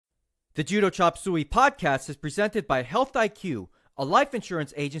The Judo Chop Suey podcast is presented by Health IQ, a life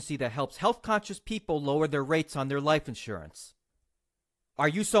insurance agency that helps health-conscious people lower their rates on their life insurance. Are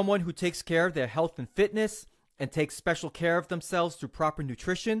you someone who takes care of their health and fitness and takes special care of themselves through proper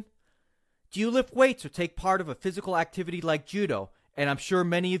nutrition? Do you lift weights or take part of a physical activity like judo, and I'm sure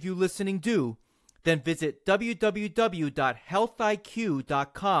many of you listening do? Then visit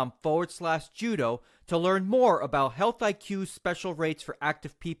www.healthiq.com/judo to learn more about Health IQ's special rates for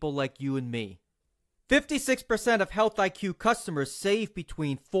active people like you and me. 56% of Health IQ customers save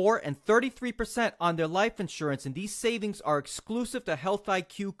between 4 and 33% on their life insurance, and these savings are exclusive to Health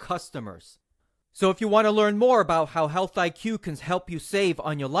IQ customers. So if you want to learn more about how Health IQ can help you save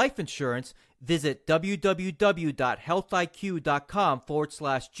on your life insurance, visit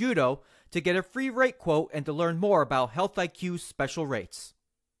www.healthiq.com/judo to get a free rate quote and to learn more about Health IQ's special rates.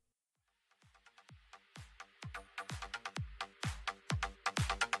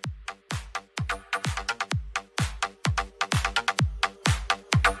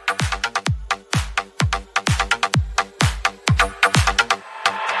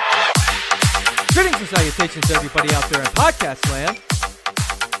 Greetings and salutations to everybody out there in podcast land.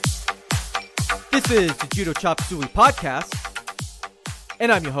 This is the Judo Chop Suey podcast, and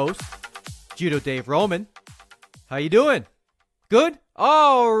I'm your host, Judo Dave Roman. How you doing? Good?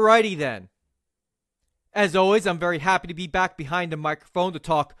 Alrighty then. As always, I'm very happy to be back behind the microphone to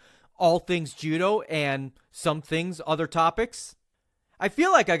talk all things judo and some things, other topics. I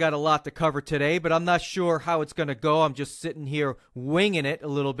feel like I got a lot to cover today, but I'm not sure how it's going to go. I'm just sitting here winging it a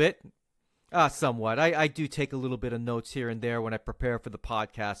little bit. Somewhat. I do take a little bit of notes here and there when I prepare for the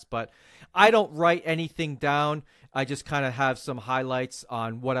podcast, but I don't write anything down. I just kind of have some highlights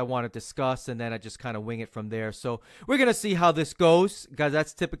on what I want to discuss, and then I just kind of wing it from there. So we're going to see how this goes, guys.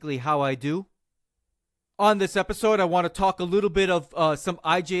 That's typically how I do. On this episode, I want to talk a little bit of some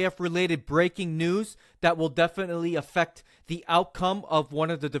IJF-related breaking news that will definitely affect the outcome of one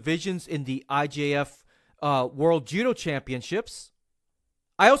of the divisions in the IJF World Judo Championships.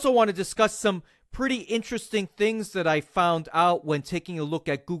 I also want to discuss some pretty interesting things that I found out when taking a look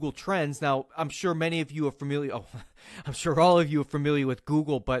at Google Trends. Now, I'm sure many of you are familiar. I'm sure all of you are familiar with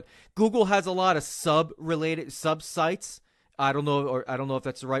Google, but Google has a lot of sub-related sub-sites. I don't know if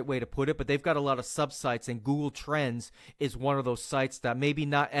that's the right way to put it, but they've got a lot of sub-sites, and Google Trends is one of those sites that maybe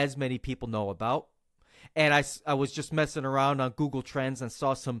not as many people know about. And I was just messing around on Google Trends and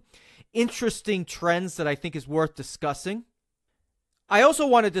saw some interesting trends that I think is worth discussing. I also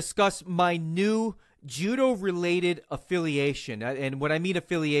want to discuss my new judo-related affiliation. And when I mean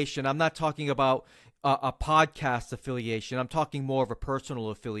affiliation, I'm not talking about a podcast affiliation. I'm talking more of a personal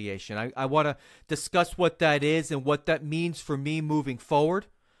affiliation. I want to discuss what that is and what that means for me moving forward.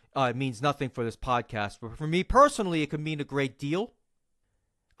 It means nothing for this podcast, but for me personally, it could mean a great deal.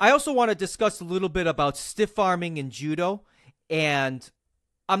 I also want to discuss a little bit about stiff arming in judo. And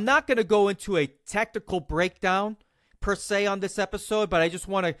I'm not going to go into a technical breakdown per se on this episode, but I just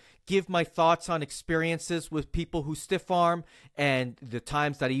want to give my thoughts on experiences with people who stiff arm and the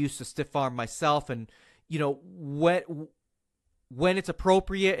times that I used to stiff arm myself, and you know when it's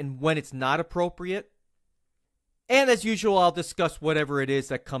appropriate and when it's not appropriate. And as usual, I'll discuss whatever it is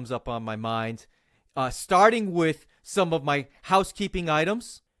that comes up on my mind, starting with some of my housekeeping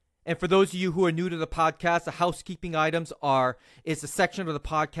items. And for those of you who are new to the podcast, the housekeeping items is a section of the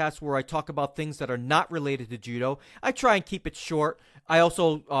podcast where I talk about things that are not related to judo. I try and keep it short. I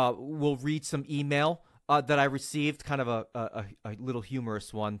also will read some email that I received, kind of a little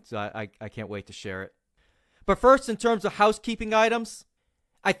humorous one. So I can't wait to share it. But first, in terms of housekeeping items,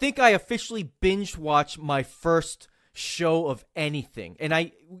 I think I officially binge watched my first show of anything. And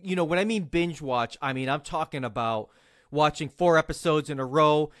when I mean binge watch, I'm talking about watching 4 episodes in a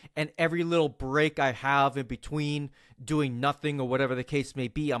row, and every little break I have in between doing nothing or whatever the case may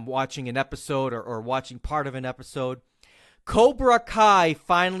be, I'm watching an episode or watching part of an episode. Cobra Kai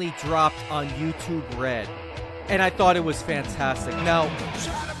finally dropped on YouTube Red, and I thought it was fantastic. Now,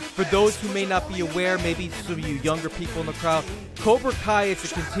 for those who may not be aware, maybe some of you younger people in the crowd, Cobra Kai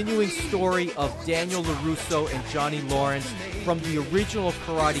is a continuing story of Daniel LaRusso and Johnny Lawrence from the original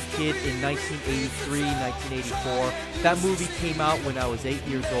Karate Kid in 1983, 1984. That movie came out when I was 8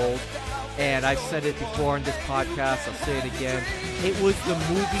 years old, and I've said it before in this podcast, I'll say it again. It was the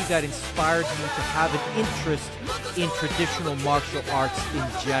movie that inspired me to have an interest in traditional martial arts in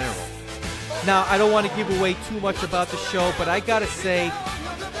general. Now, I don't want to give away too much about the show, but I gotta say,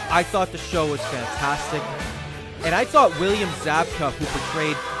 I thought the show was fantastic. And I thought William Zabka, who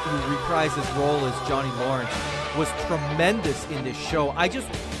reprised his role as Johnny Lawrence, was tremendous in this show. I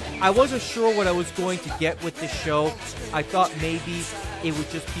wasn't sure what I was going to get with this show. I thought maybe it would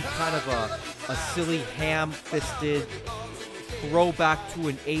just be kind of a silly ham-fisted throwback to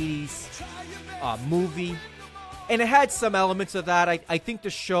an 80s movie. And it had some elements of that. I think the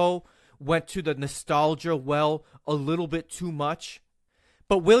show went to the nostalgia well a little bit too much.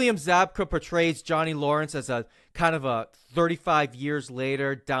 But William Zabka portrays Johnny Lawrence as a kind of a 35 years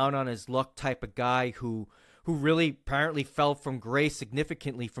later, down on his luck type of guy who really apparently fell from grace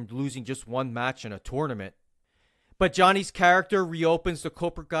significantly from losing just one match in a tournament. But Johnny's character reopens the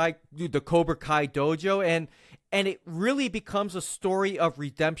Cobra Kai dojo, and it really becomes a story of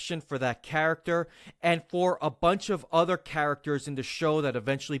redemption for that character and for a bunch of other characters in the show that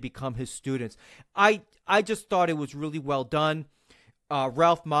eventually become his students. I just thought it was really well done.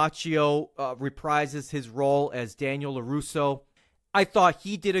 Ralph Macchio reprises his role as Daniel LaRusso. I thought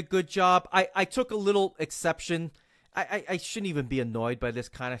he did a good job. I took a little exception. I shouldn't even be annoyed by this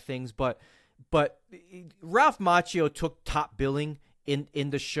kind of things, but Ralph Macchio took top billing in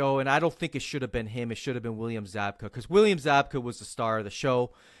the show, and I don't think it should have been him. It should have been William Zabka, because William Zabka was the star of the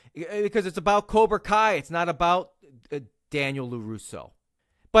show, because it's about Cobra Kai. It's not about Daniel LaRusso.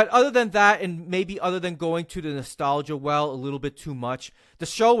 But other than that, and maybe other than going to the nostalgia well a little bit too much, the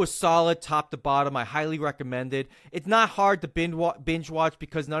show was solid top to bottom. I highly recommend it. It's not hard to binge watch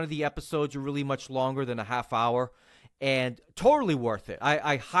because none of the episodes are really much longer than a half hour, and totally worth it.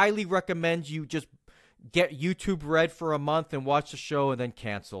 I highly recommend you just get YouTube Red for a month and watch the show and then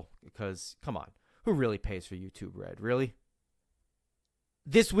cancel, because, come on, who really pays for YouTube Red, really?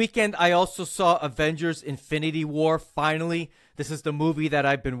 This weekend, I also saw Avengers Infinity War, finally. This is the movie that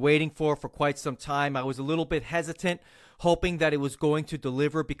I've been waiting for quite some time. I was a little bit hesitant, hoping that it was going to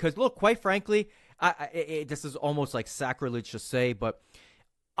deliver, because, look, quite frankly, this is almost like sacrilege to say, but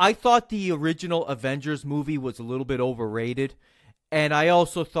I thought the original Avengers movie was a little bit overrated, and I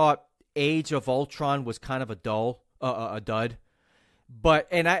also thought Age of Ultron was kind of a dud. So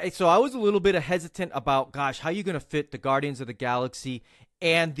I was a little bit hesitant about, gosh, how are you going to fit the Guardians of the Galaxy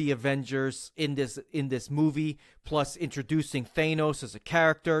and the Avengers in this movie, plus introducing Thanos as a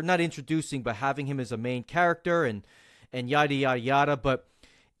character, not introducing, but having him as a main character, and yada, yada, yada. But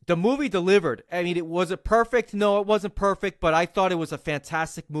the movie delivered. I mean, was it perfect? No, it wasn't perfect, but I thought it was a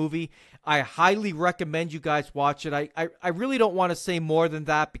fantastic movie. I highly recommend you guys watch it. I really don't want to say more than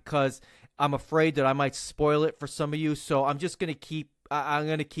that, because I'm afraid that I might spoil it for some of you, so I'm just going to keep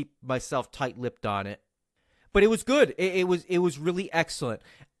myself tight-lipped on it. But it was good. It was really excellent.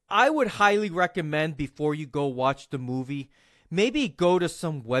 I would highly recommend, before you go watch the movie, maybe go to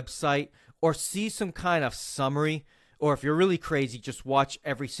some website or see some kind of summary, or if you're really crazy, just watch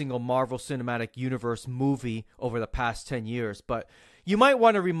every single Marvel Cinematic Universe movie over the past 10 years. But you might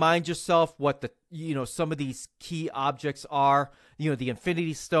want to remind yourself what some of these key objects are, the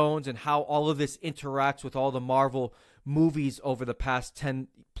Infinity Stones, and how all of this interacts with all the Marvel movies over the past 10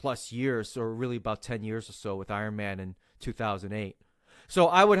 plus years, or really about 10 years or so, with Iron Man in 2008. So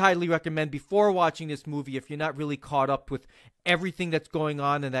I would highly recommend, before watching this movie, if you're not really caught up with everything that's going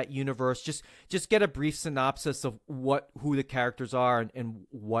on in that universe, just get a brief synopsis of who the characters are and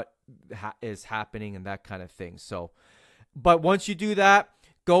what is happening and that kind of thing. So, but once you do that,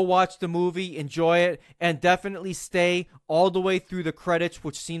 go watch the movie, enjoy it, and definitely stay all the way through the credits,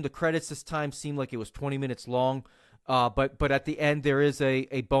 the credits this time seemed like it was 20 minutes long. But at the end, there is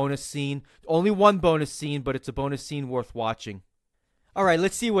a bonus scene. Only one bonus scene, but it's a bonus scene worth watching. All right,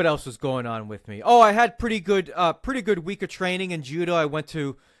 let's see what else was going on with me. Oh, I had pretty good week of training in judo. I went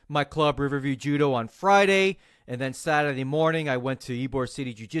to my club, Riverview Judo, on Friday, and then Saturday morning I went to Ybor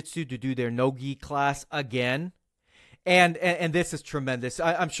City Jiu-Jitsu to do their no-gi class again. And this is tremendous.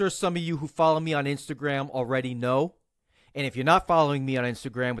 I'm sure some of you who follow me on Instagram already know. And if you're not following me on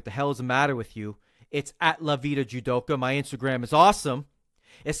Instagram, what the hell is the matter with you? It's at La Vida Judoka. My Instagram is awesome,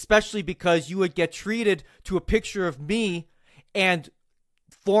 especially because you would get treated to a picture of me and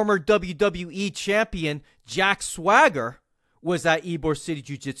former WWE champion Jack Swagger was at Ybor City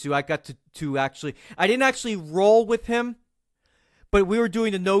Jiu-Jitsu. I got to actually, I didn't actually roll with him, but we were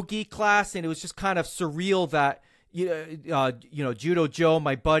doing the no-gi class, and it was just kind of surreal that, Judo Joe,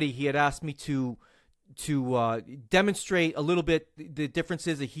 my buddy, he had asked me to demonstrate a little bit the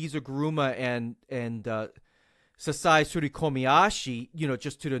differences of Hizuguruma and Sasai Surikomiyashi,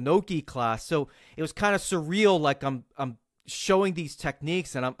 just to the no-gi class. So it was kind of surreal, like I'm showing these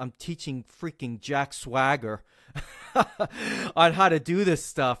techniques, and I'm teaching freaking Jack Swagger on how to do this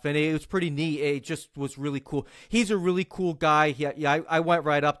stuff, and it was pretty neat. It just was really cool. He's a really cool guy. I went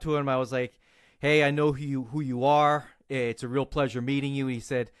right up to him. I was like, "Hey, I know who you are. It's a real pleasure meeting you." He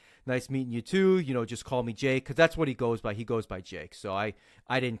said, nice meeting you too. You know, just call me Jake, because that's what he goes by. He goes by Jake. So I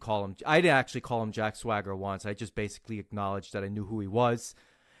didn't actually call him Jack Swagger once. I just basically acknowledged that I knew who he was.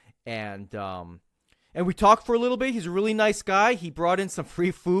 And we talked for a little bit. He's a really nice guy. He brought in some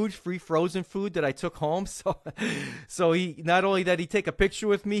free frozen food that I took home. So he, not only that he take a picture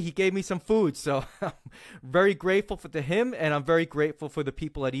with me, he gave me some food. So I'm very grateful to him, and I'm very grateful for the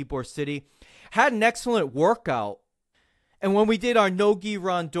people at Ybor City. Had an excellent workout. And when we did our no-gi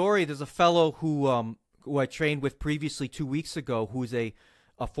randori, there's a fellow who I trained with previously 2 weeks ago, who's a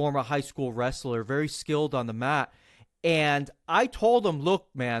former high school wrestler, very skilled on the mat. And I told him, look,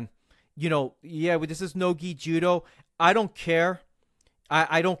 man, you know, yeah, this is no-gi judo. I don't care.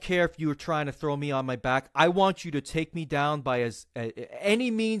 I don't care if you were trying to throw me on my back. I want you to take me down by any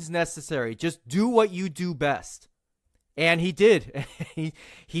means necessary. Just do what you do best. And he did.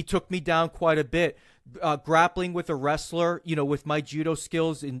 He took me down quite a bit. Grappling with a wrestler, you know, with my judo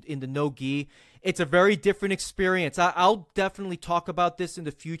skills in the no-gi, it's a very different experience. I'll definitely talk about this in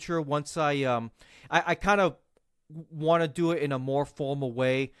the future once I kind of want to do it in a more formal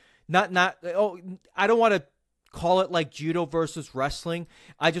way. I don't want to call it like judo versus wrestling.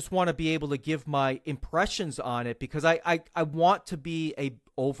 I just want to be able to give my impressions on it, because I want to be a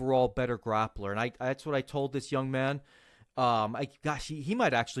overall better grappler. And that's what I told this young man. He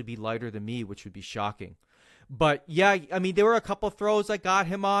might actually be lighter than me, which would be shocking. But yeah, I mean, there were a couple of throws I got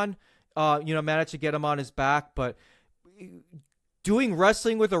him on, managed to get him on his back. But doing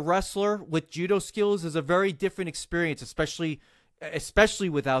wrestling with a wrestler with judo skills is a very different experience, especially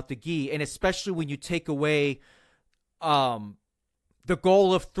without the gi, and especially when you take away the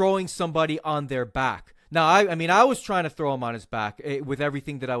goal of throwing somebody on their back. Now, I was trying to throw him on his back with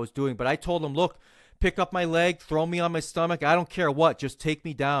everything that I was doing, but I told him, look, pick up my leg, throw me on my stomach. I don't care what, just take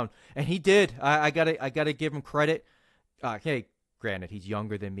me down. And he did. I gotta give him credit. Hey, granted, he's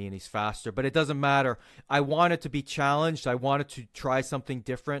younger than me and he's faster, but it doesn't matter. I wanted to be challenged. I wanted to try something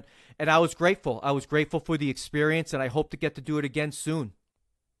different, and I was grateful. I was grateful for the experience, and I hope to get to do it again soon.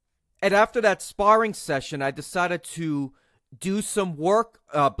 And after that sparring session, I decided to do some work,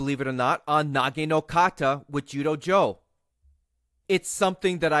 believe it or not, on Nage no Kata with Judo Joe. It's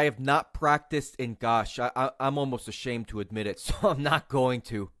something that I have not practiced in, gosh, I'm almost ashamed to admit it, so I'm not going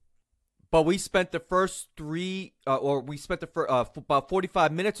to. But we spent the first about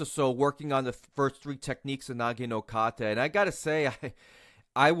 45 minutes or so working on the first three techniques of Nage no Kata. And I got to say,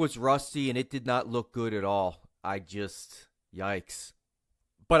 I was rusty and it did not look good at all. Yikes.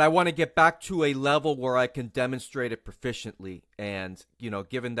 But I want to get back to a level where I can demonstrate it proficiently. And,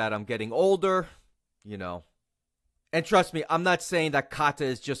 given that I'm getting older, And trust me, I'm not saying that kata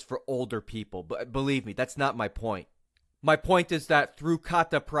is just for older people, but believe me, that's not my point. My point is that through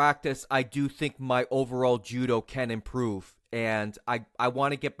kata practice, I do think my overall judo can improve. And I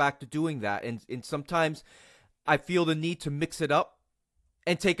want to get back to doing that. And sometimes I feel the need to mix it up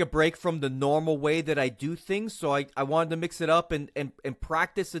and take a break from the normal way that I do things. So I wanted to mix it up and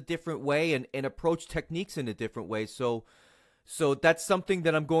practice a different way and approach techniques in a different way. So that's something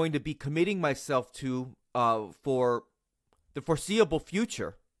that I'm going to be committing myself to for the foreseeable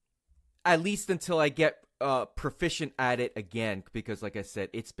future, at least until I get proficient at it again, because like I said,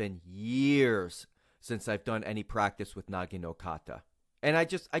 it's been years since I've done any practice with Nage no Kata, and I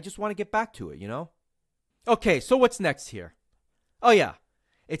just want to get back to it, Okay, so what's next here? Oh yeah,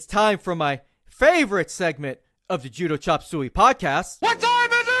 it's time for my favorite segment of the Judo Chop Suey podcast. What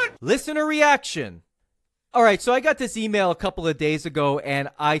time is it? Listener reaction. All right, so I got this email a couple of days ago, and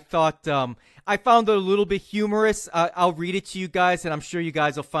I thought I found it a little bit humorous. I'll read it to you guys, and I'm sure you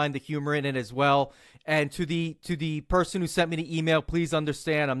guys will find the humor in it as well. And to the person who sent me the email, please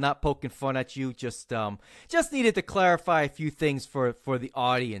understand I'm not poking fun at you. Just needed to clarify a few things for the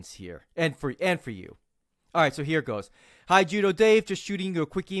audience here and for you. All right, so here goes. Hi, Judo Dave. Just shooting you a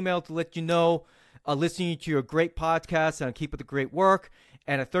quick email to let you know, listening to your great podcast and keep up the great work.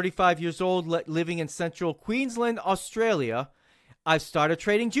 And at 35 years old, living in central Queensland, Australia, I've started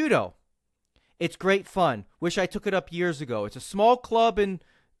training judo. It's great fun. Wish I took it up years ago. It's a small club in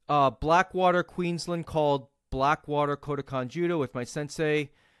Blackwater, Queensland called Blackwater Kodokan Judo with my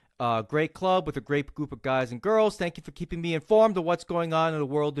sensei. Great club with a great group of guys and girls. Thank you for keeping me informed of what's going on in the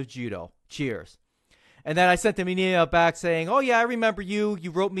world of judo. Cheers. And then I sent him an email back saying, oh, yeah, I remember you.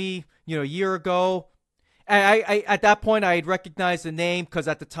 You wrote me, a year ago. And I at that point, I had recognized the name because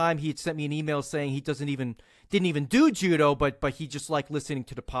at the time he had sent me an email saying he didn't even do judo, but he just liked listening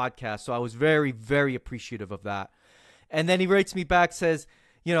to the podcast. So I was very, very appreciative of that. And then he writes me back, says,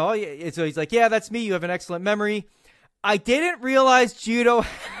 so he's like, yeah, that's me. You have an excellent memory. I didn't realize judo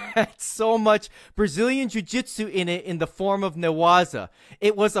had so much Brazilian Jiu-Jitsu in it in the form of Newaza.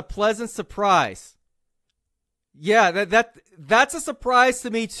 It was a pleasant surprise. Yeah, that's a surprise to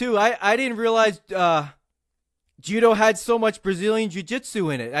me too. I didn't realize Judo had so much Brazilian Jiu-Jitsu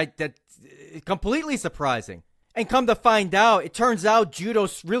in it. That's completely surprising. And come to find out, it turns out Judo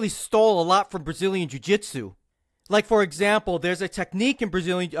really stole a lot from Brazilian Jiu-Jitsu. Like, for example, there's a technique in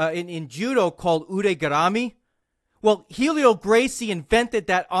Brazilian in Judo called uregarami. Well, Helio Gracie invented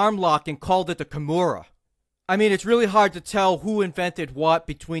that arm lock and called it the Kimura. I mean, it's really hard to tell who invented what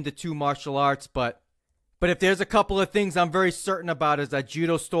between the two martial arts, but if there's a couple of things I'm very certain about is that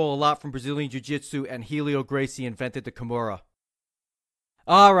Judo stole a lot from Brazilian Jiu-Jitsu and Helio Gracie invented the Kimura.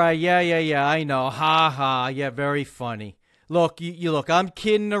 All right, yeah, I know. Ha ha, yeah, very funny. Look, you look, I'm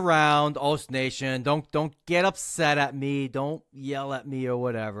kidding around, Ost Nation. Don't get upset at me. Don't yell at me or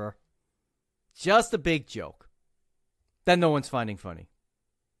whatever. Just a big joke that no one's finding funny.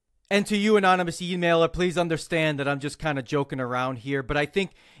 And to you, anonymous emailer, please understand that I'm just kind of joking around here, but I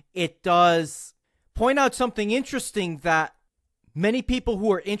think it does point out something interesting that many people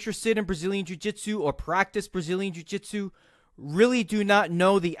who are interested in Brazilian Jiu-Jitsu or practice Brazilian Jiu-Jitsu really do not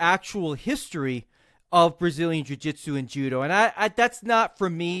know the actual history of Brazilian Jiu-Jitsu and Judo. And I that's not for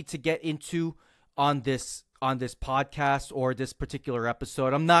me to get into on this podcast or this particular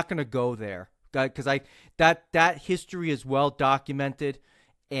episode. I'm not going to go there because that history is well documented,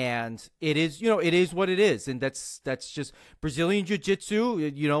 and it is what it is, and that's just Brazilian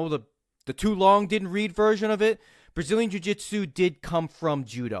Jiu-Jitsu. The too long didn't read version of it. Brazilian Jiu-Jitsu did come from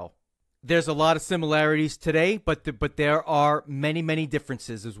Judo. There's a lot of similarities today, but there are many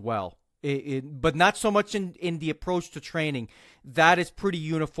differences as well. But not so much in the approach to training. That is pretty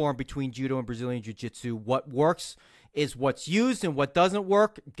uniform between Judo and Brazilian Jiu-Jitsu. What works is what's used, and what doesn't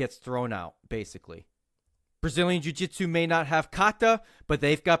work gets thrown out, basically. Brazilian Jiu-Jitsu may not have kata, but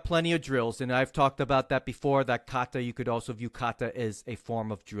they've got plenty of drills, and I've talked about that before, that kata, you could also view kata as a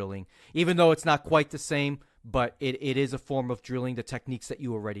form of drilling, even though it's not quite the same, but it is a form of drilling, the techniques that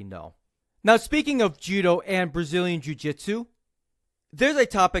you already know. Now, speaking of Judo and Brazilian Jiu-Jitsu, there's a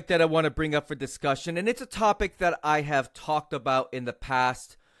topic that I want to bring up for discussion, and it's a topic that I have talked about in the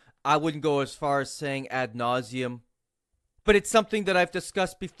past. I wouldn't go as far as saying ad nauseum, but it's something that I've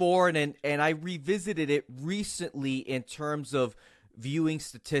discussed before, and I revisited it recently in terms of viewing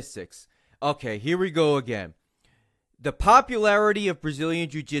statistics. Okay, here we go again. The popularity of Brazilian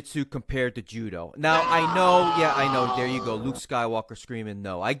Jiu-Jitsu compared to Judo. Now, I know, there you go, Luke Skywalker screaming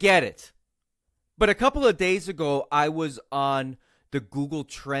no. I get it. But a couple of days ago, I was on the Google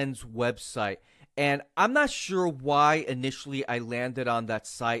Trends website, and I'm not sure why initially I landed on that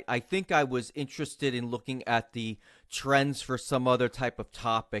site. I think I was interested in looking at the trends for some other type of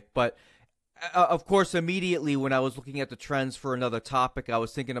topic, but of course, immediately when I was looking at the trends for another topic, I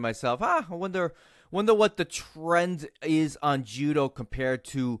was thinking to myself, I wonder what the trend is on Judo compared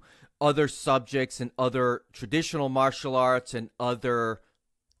to other subjects and other traditional martial arts and other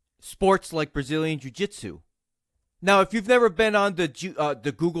sports like Brazilian Jiu-Jitsu. Now, if you've never been on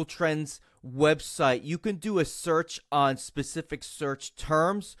the Google Trends website, you can do a search on specific search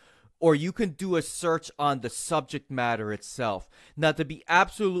terms, or you can do a search on the subject matter itself. Now, to be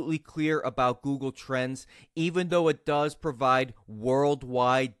absolutely clear about Google Trends, even though it does provide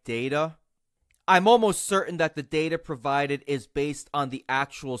worldwide data, I'm almost certain that the data provided is based on the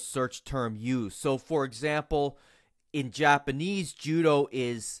actual search term used. So, for example, in Japanese, Judo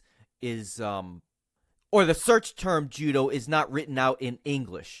or the search term Judo is not written out in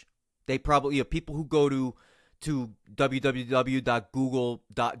English. They probably, people who go to www.google.jp,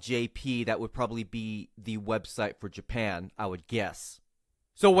 that would probably be the website for Japan, I would guess.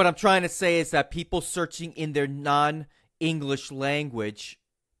 So what I'm trying to say is that people searching in their non-English language,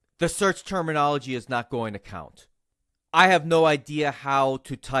 the search terminology is not going to count. I have no idea how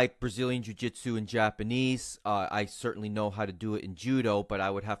to type Brazilian Jiu-Jitsu in Japanese. I certainly know how to do it in Judo, but I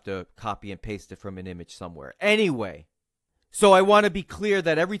would have to copy and paste it from an image somewhere. Anyway, so I want to be clear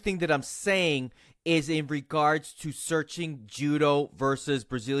that everything that I'm saying is in regards to searching Judo versus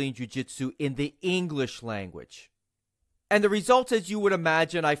Brazilian Jiu-Jitsu in the English language. And the results, as you would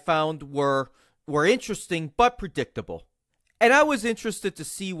imagine, I found were interesting but predictable. And I was interested to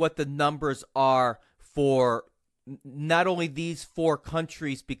see what the numbers are for not only these four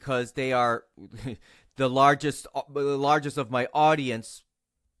countries, because they are the largest of my audience,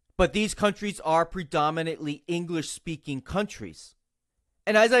 but these countries are predominantly English-speaking countries.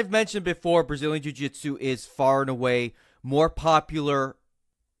 And as I've mentioned before, Brazilian Jiu-Jitsu is far and away more popular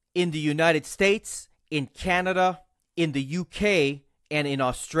in the United States, in Canada, in the UK, and in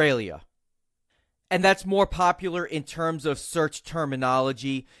Australia. And that's more popular in terms of search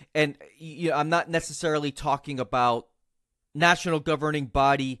terminology. And I'm not necessarily talking about national governing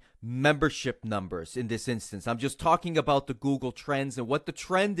body membership numbers in this instance. I'm just talking about the Google Trends and what the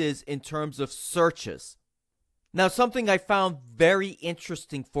trend is in terms of searches. Now, something I found very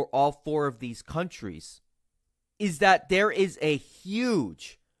interesting for all four of these countries is that there is a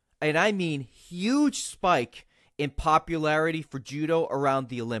huge, and I mean huge, spike in popularity for judo around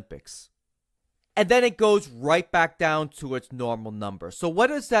the Olympics. And then it goes right back down to its normal number. So what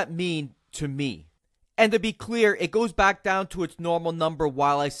does that mean to me? And to be clear, it goes back down to its normal number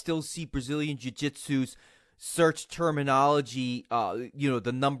while I still see Brazilian Jiu-Jitsu's search terminology,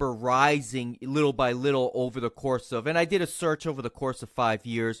 the number rising little by little over the course of, and I did a search over the course of 5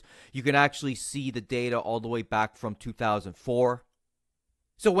 years. You can actually see the data all the way back from 2004.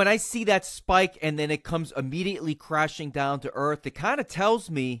 So when I see that spike and then it comes immediately crashing down to earth, it kind of tells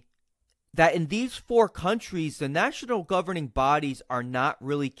me that in these four countries, the national governing bodies are not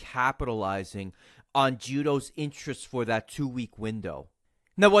really capitalizing on judo's interest for that 2-week window.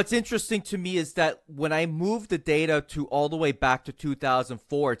 Now, what's interesting to me is that when I move the data to all the way back to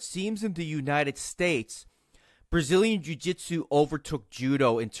 2004, it seems in the United States, Brazilian Jiu-Jitsu overtook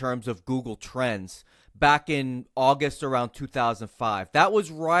judo in terms of Google Trends back in August around 2005. That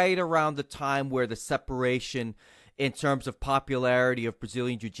was right around the time where the separation in terms of popularity of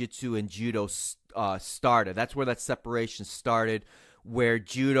Brazilian Jiu-Jitsu and judo started. That's where that separation started, where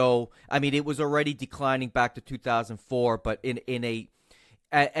judo, I mean, it was already declining back to 2004, but you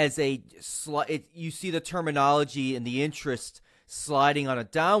see the terminology and the interest sliding on a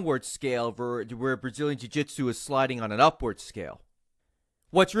downward scale where Brazilian Jiu-Jitsu is sliding on an upward scale.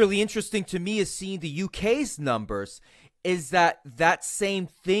 What's really interesting to me is seeing the UK's numbers is that same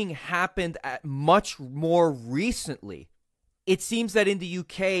thing happened much more recently. It seems that in the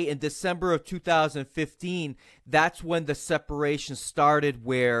UK in December of 2015, that's when the separation started,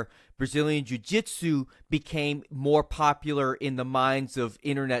 where Brazilian Jiu-Jitsu became more popular in the minds of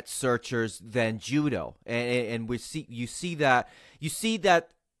internet searchers than judo. And you see that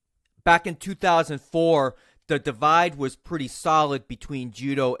back in 2004, the divide was pretty solid between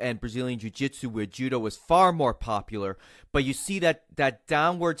judo and Brazilian Jiu-Jitsu, where judo was far more popular. But you see that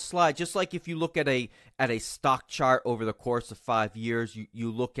downward slide, just like if you look at a stock chart over the course of 5 years,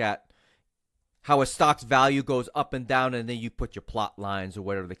 you look at how a stock's value goes up and down, and then you put your plot lines or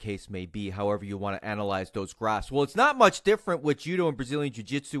whatever the case may be, however you want to analyze those graphs. Well, it's not much different with judo and Brazilian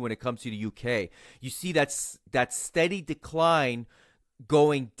Jiu-Jitsu when it comes to the UK. You see that steady decline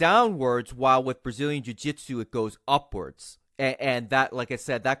going downwards, while with Brazilian Jiu-Jitsu it goes upwards. And that, like I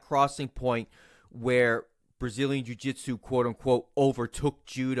said, that crossing point where Brazilian Jiu-Jitsu, quote-unquote, overtook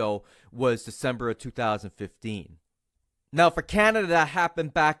judo was December of 2015. Now, for Canada, that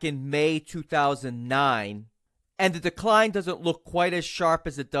happened back in May 2009, and the decline doesn't look quite as sharp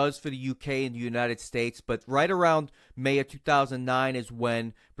as it does for the UK and the United States, but right around May of 2009 is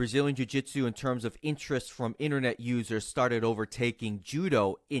when Brazilian Jiu-Jitsu, in terms of interest from internet users, started overtaking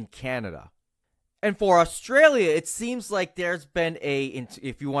judo in Canada. And for Australia, it seems like there's been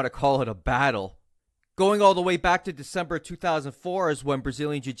if you want to call it a battle, going all the way back to December 2004 is when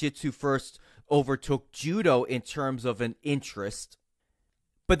Brazilian Jiu-Jitsu first overtook judo in terms of an interest.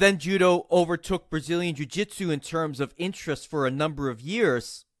 But then judo overtook Brazilian Jiu-Jitsu in terms of interest for a number of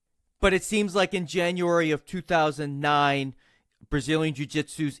years. But it seems like in January of 2009, Brazilian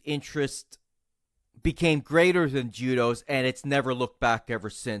Jiu-Jitsu's interest became greater than judo's, and it's never looked back ever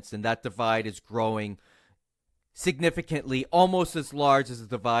since. And that divide is growing significantly, almost as large as the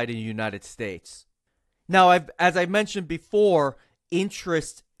divide in the United States. Now, as I mentioned before,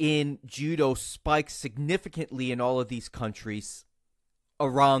 interest in judo spikes significantly in all of these countries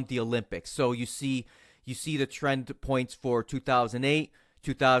around the Olympics. So you see the trend points for 2008,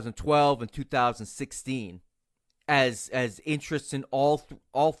 2012, and 2016 as interest in all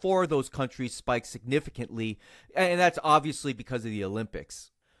four of those countries spikes significantly, and that's obviously because of the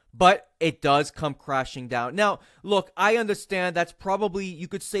Olympics. But it does come crashing down. Now, look, I understand that's probably, you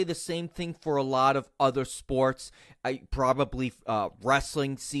could say the same thing for a lot of other sports. Probably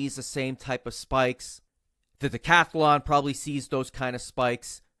wrestling sees the same type of spikes. The decathlon probably sees those kind of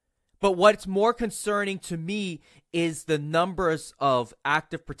spikes. But what's more concerning to me is the numbers of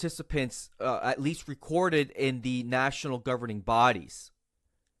active participants, at least recorded in the national governing bodies.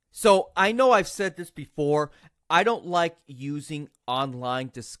 So I know I've said this before. I don't like using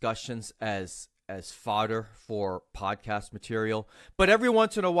online discussions as fodder for podcast material, but every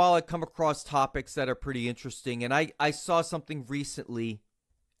once in a while I come across topics that are pretty interesting, and I saw something recently,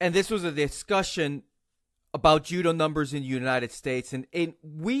 and this was a discussion about judo numbers in the United States, and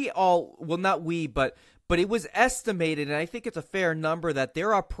we all, well, not we, but it was estimated, and I think it's a fair number, that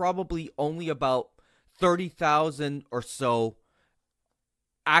there are probably only about 30,000 or so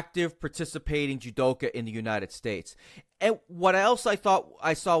active participating judoka in the United States. And what else I thought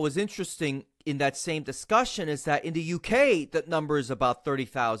I saw was interesting in that same discussion is that in the UK, that number is about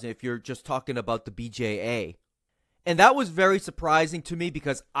 30,000 if you're just talking about the BJA. And that was very surprising to me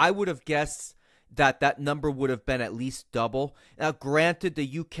because I would have guessed that number would have been at least double. Now, granted,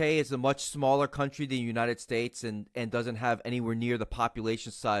 the UK is a much smaller country than the United States and doesn't have anywhere near the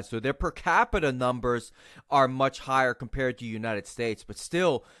population size. So their per capita numbers are much higher compared to the United States. But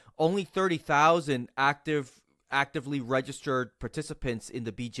still, only 30,000 actively registered participants in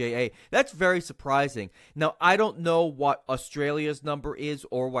the BJA. That's very surprising. Now, I don't know what Australia's number is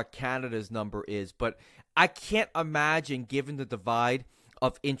or what Canada's number is, but I can't imagine, given the divide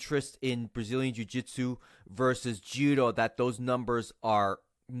of interest in Brazilian Jiu-Jitsu versus Judo, that those numbers are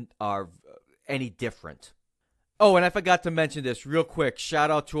any different. Oh, and I forgot to mention this real quick. Shout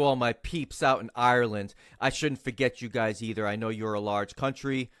out to all my peeps out in Ireland. I shouldn't forget you guys either. I know you're a large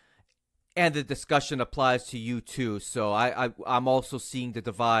country, and the discussion applies to you too. So I'm also seeing the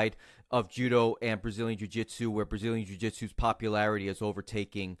divide of Judo and Brazilian Jiu-Jitsu, where Brazilian Jiu-Jitsu's popularity is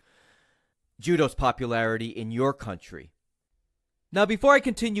overtaking Judo's popularity in your country. Now, before I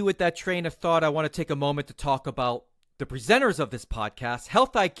continue with that train of thought, I want to take a moment to talk about the presenters of this podcast,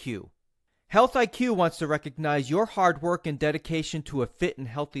 Health IQ. Health IQ wants to recognize your hard work and dedication to a fit and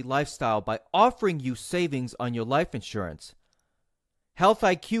healthy lifestyle by offering you savings on your life insurance. Health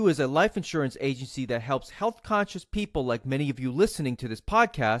IQ is a life insurance agency that helps health-conscious people like many of you listening to this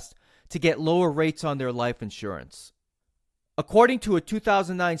podcast to get lower rates on their life insurance. According to a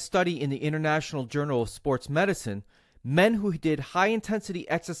 2009 study in the International Journal of Sports Medicine, men who did high-intensity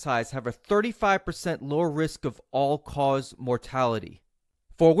exercise have a 35% lower risk of all-cause mortality.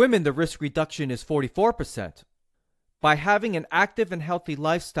 For women, the risk reduction is 44%. By having an active and healthy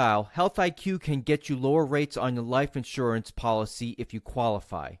lifestyle, Health IQ can get you lower rates on your life insurance policy if you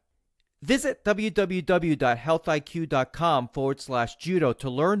qualify. Visit www.healthiq.com/judo to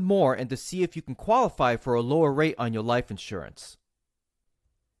learn more and to see if you can qualify for a lower rate on your life insurance.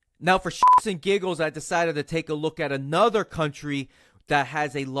 Now, for shits and giggles, I decided to take a look at another country that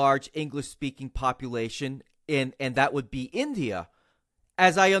has a large English-speaking population, and that would be India.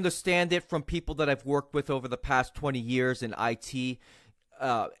 As I understand it from people that I've worked with over the past 20 years in IT,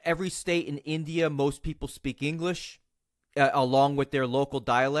 every state in India, most people speak English, along with their local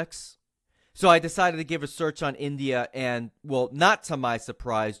dialects. So I decided to give a search on India, and, well, not to my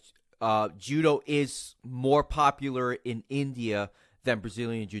surprise, Judo is more popular in India than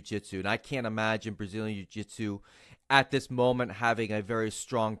Brazilian Jiu-Jitsu. And I can't imagine Brazilian Jiu-Jitsu at this moment having a very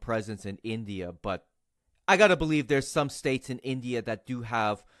strong presence in India. But I got to believe there's some states in India that do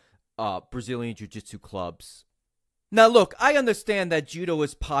have Brazilian Jiu-Jitsu clubs. Now, look, I understand that Judo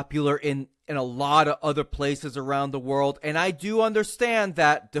is popular in a lot of other places around the world. And I do understand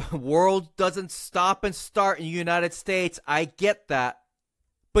that the world doesn't stop and start in the United States. I get that.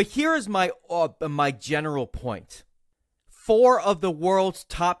 But here is my general point. 4 of the world's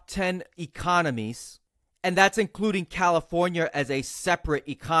top 10 economies, and that's including California as a separate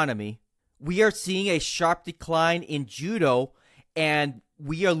economy, we are seeing a sharp decline in Judo, and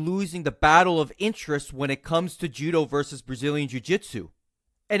we are losing the battle of interest when it comes to Judo versus Brazilian Jiu-Jitsu.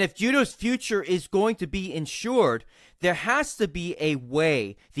 And if Judo's future is going to be ensured, there has to be a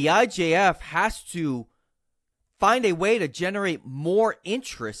way. The IJF has to find a way to generate more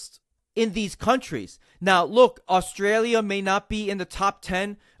interest in these countries. Now, look, Australia may not be in the top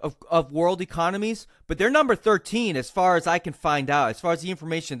 10 of world economies, but they're number 13 as far as I can find out, as far as the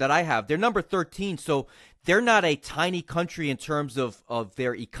information that I have. They're number 13, so they're not a tiny country in terms of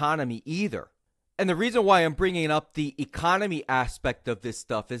their economy either. And the reason why I'm bringing up the economy aspect of this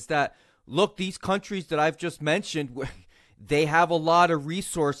stuff is that, look, these countries that I've just mentioned, they have a lot of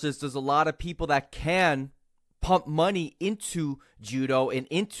resources. There's a lot of people that can pump money into Judo and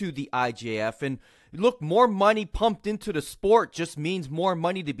into the IJF. And look, more money pumped into the sport just means more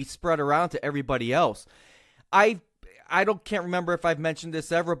money to be spread around to everybody else. I can't remember if I've mentioned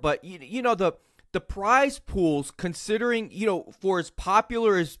this ever, but you know, the prize pools, considering, you know, for as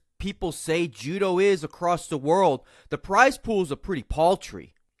popular as people say Judo is across the world, the prize pools are pretty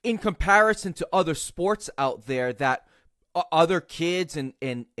paltry in comparison to other sports out there that other kids and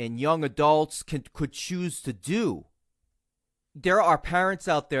young adults could choose to do. There are parents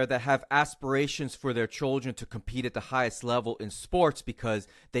out there that have aspirations for their children to compete at the highest level in sports because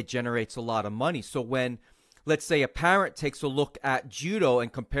that generates a lot of money. So when let's say a parent takes a look at judo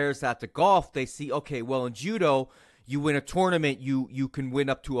and compares that to golf, they see, okay, well, in judo, you win a tournament, you can win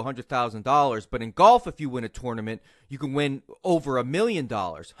up to $100,000. But in golf, if you win a tournament, you can win over $1 million.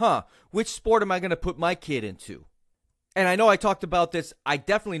 Which sport am I going to put my kid into? And I know I talked about this, I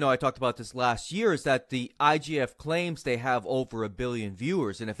definitely know I talked about this last year, is that the IGF claims they have over 1 billion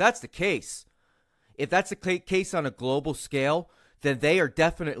viewers. And if that's the case on a global scale, then they are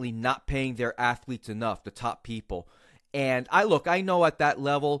definitely not paying their athletes enough, the top people. And I know at that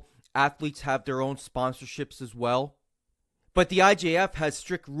level, athletes have their own sponsorships as well. But the IJF has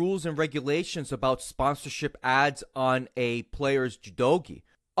strict rules and regulations about sponsorship ads on a player's judogi.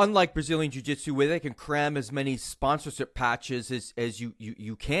 Unlike Brazilian Jiu-Jitsu, where they can cram as many sponsorship patches as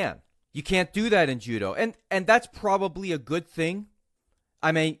you can. You can't do that in judo. And that's probably a good thing.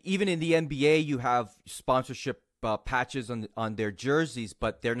 I mean, even in the NBA, you have sponsorship patches on their jerseys,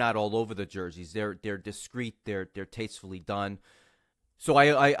 but they're not all over the jerseys. They're discreet. They're tastefully done. So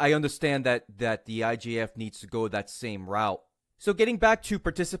I understand that the IJF needs to go that same route. So getting back to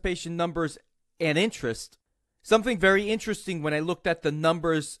participation numbers and interest, something very interesting when I looked at the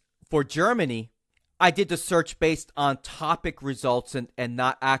numbers for Germany, I did the search based on topic results and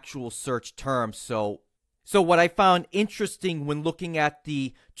not actual search terms. So what I found interesting when looking at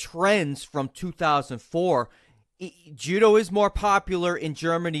the trends from 2004, judo is more popular in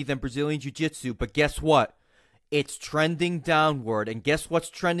Germany than Brazilian Jiu-Jitsu, but guess what? It's trending downward. And guess what's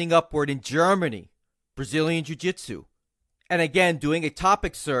trending upward in Germany? Brazilian Jiu-Jitsu. And again, doing a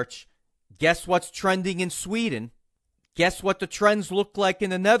topic search, guess what's trending in Sweden? Guess what the trends look like in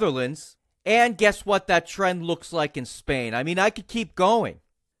the Netherlands? And guess what that trend looks like in Spain? I mean, I could keep going.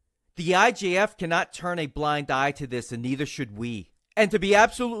 The IJF cannot turn a blind eye to this, and neither should we. And to be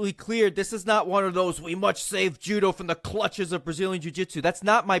absolutely clear, this is not one of those, we must save judo from the clutches of Brazilian Jiu-Jitsu. That's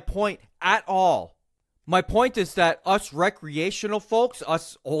not my point at all. My point is that us recreational folks,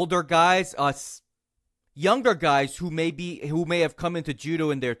 us older guys, us younger guys who may have come into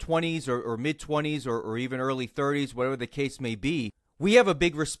judo in their 20s or mid-20s or even early 30s, whatever the case may be, we have a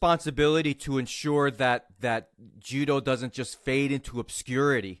big responsibility to ensure that judo doesn't just fade into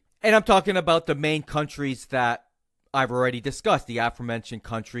obscurity. And I'm talking about the main countries that I've already discussed, the aforementioned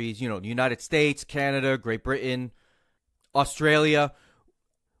countries, the United States, Canada, Great Britain, Australia.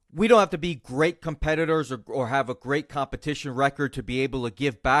 We don't have to be great competitors or have a great competition record to be able to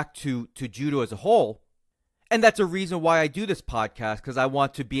give back to judo as a whole. And that's a reason why I do this podcast, because I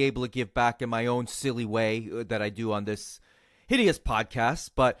want to be able to give back in my own silly way that I do on this hideous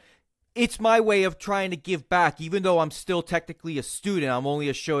podcast. But it's my way of trying to give back, even though I'm still technically a student. I'm only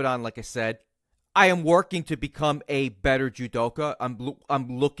a Shodan, like I said. I am working to become a better judoka. I'm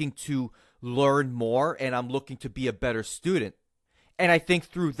looking to learn more, and I'm looking to be a better student. And I think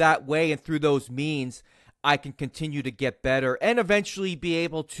through that way and through those means, I can continue to get better and eventually be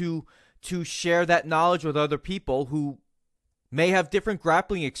able to share that knowledge with other people who may have different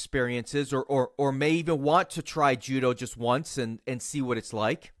grappling experiences or may even want to try judo just once and see what it's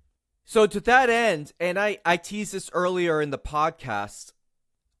like. So to that end, and I teased this earlier in the podcast,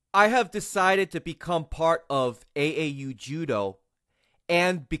 I have decided to become part of AAU Judo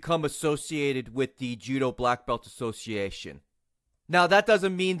and become associated with the Judo Black Belt Association. Now, that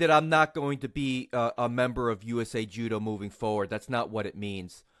doesn't mean that I'm not going to be a member of USA Judo moving forward. That's not what it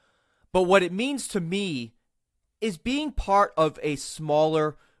means. But what it means to me is being part of a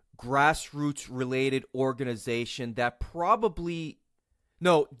smaller, grassroots-related organization that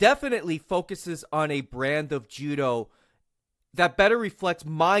definitely focuses on a brand of judo that better reflects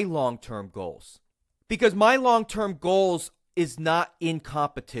my long-term goals. Because my long-term goals is not in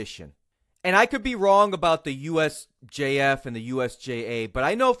competition. And I could be wrong about the USJF and the USJA, but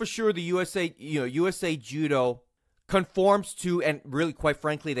I know for sure the USA Judo conforms to, and really quite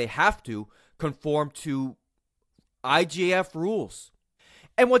frankly they have to, conform to IJF rules.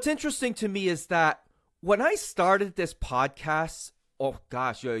 And what's interesting to me is that when I started this podcast,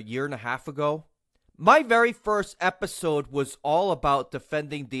 a year and a half ago, my very first episode was all about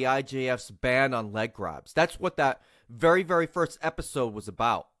defending the IJF's ban on leg grabs. That's what that very, very first episode was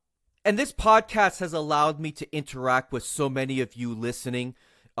about. And this podcast has allowed me to interact with so many of you listening.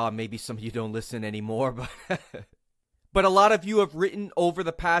 Maybe some of you don't listen anymore, but a lot of you have written over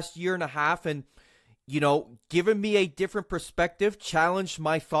the past year and a half and, given me a different perspective, challenged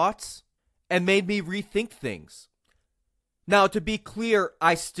my thoughts, and made me rethink things. Now, to be clear,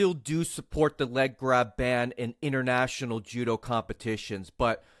 I still do support the leg grab ban in international judo competitions,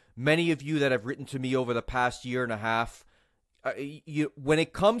 but many of you that have written to me over the past year and a half, when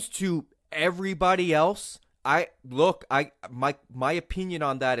it comes to everybody else, my opinion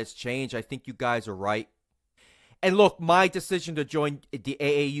on that has changed. I think you guys are right. And look, my decision to join the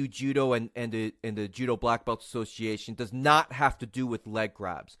AAU Judo and the Judo Black Belt Association does not have to do with leg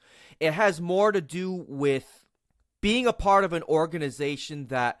grabs. It has more to do with being a part of an organization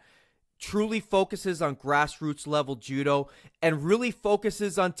that truly focuses on grassroots level judo and really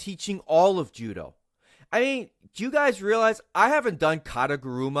focuses on teaching all of judo. I mean, do you guys realize I haven't done kata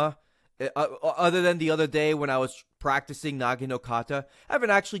guruma other than the other day when I was practicing nage no kata? I haven't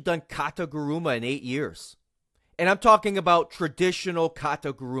actually done kata guruma in 8 years. And I'm talking about traditional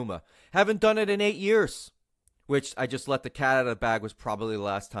kata guruma. Haven't done it in 8 years. Which I just let the cat out of the bag was probably the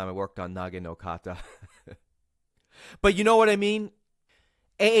last time I worked on nage no kata. But you know what I mean?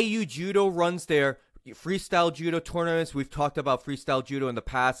 AAU Judo runs their freestyle judo tournaments. We've talked about freestyle judo in the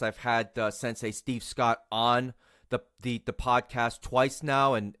past. I've had Sensei Steve Scott on the podcast twice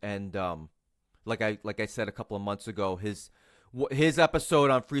now, and like I said a couple of months ago, his episode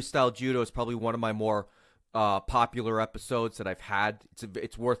on freestyle judo is probably one of my more popular episodes that I've had.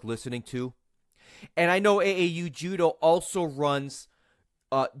 It's worth listening to. And I know AAU Judo also runs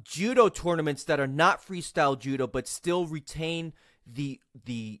judo tournaments that are not freestyle judo but still retain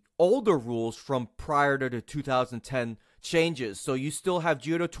the older rules from prior to the 2010 changes. So you still have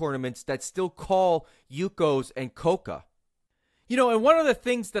judo tournaments that still call yukos and koka. You know, and one of the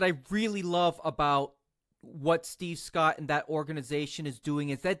things that I really love about what Steve Scott and that organization is doing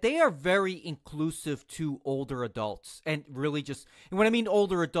is that they are very inclusive to older adults. And really just, and when I mean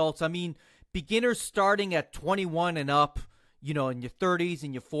older adults, I mean beginners starting at 21 and up, you know, in your 30s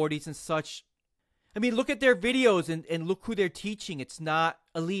and your 40s and such. I mean, look at their videos and look who they're teaching. It's not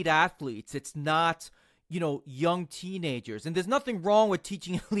elite athletes. It's not, you know, young teenagers. And there's nothing wrong with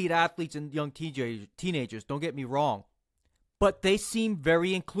teaching elite athletes and young teenagers. Don't get me wrong. But they seem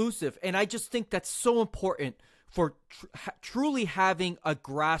very inclusive. And I just think that's so important for truly having a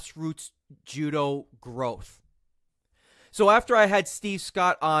grassroots judo growth. So after I had Steve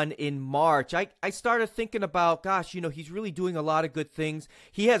Scott on in March, I started thinking about, gosh, you know, he's really doing a lot of good things.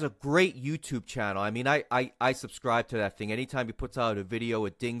 He has a great YouTube channel. I mean, I subscribe to that thing. Anytime he puts out a video,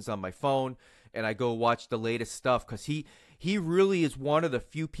 it dings on my phone, and I go watch the latest stuff because he really is one of the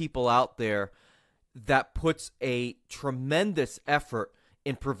few people out there that puts a tremendous effort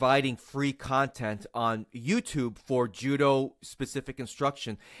in providing free content on YouTube for judo-specific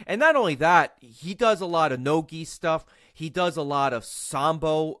instruction. And not only that, he does a lot of no-gi stuff. He does a lot of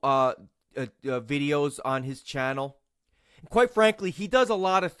sambo videos on his channel. And quite frankly, he does a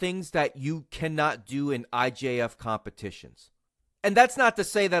lot of things that you cannot do in IJF competitions. And that's not to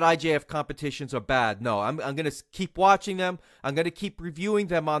say that IJF competitions are bad. No, I'm going to keep watching them. I'm going to keep reviewing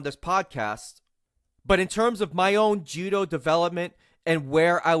them on this podcast. But in terms of my own judo development and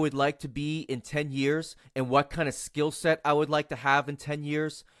where I would like to be in 10 years and what kind of skill set I would like to have in 10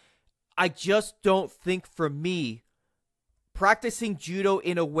 years, I just don't think for me, practicing judo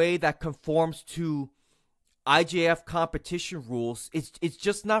in a way that conforms to IJF competition rules, it's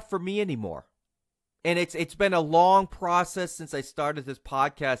just not for me anymore. And it's been a long process since I started this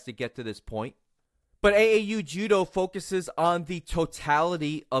podcast to get to this point. But AAU Judo focuses on the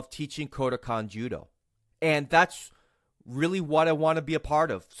totality of teaching Kodokan Judo. And that's really what I want to be a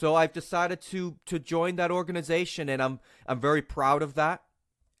part of. So I've decided to join that organization, and I'm very proud of that.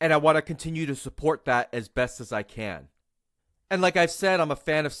 And I want to continue to support that as best as I can. And like I've said, I'm a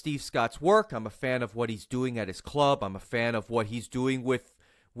fan of Steve Scott's work. I'm a fan of what he's doing at his club. I'm a fan of what he's doing with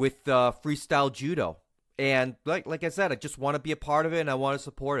freestyle judo. And like I said, I just want to be a part of it, and I want to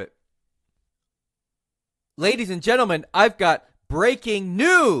support it. Ladies and gentlemen, I've got breaking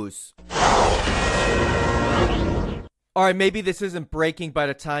news. All right, maybe this isn't breaking by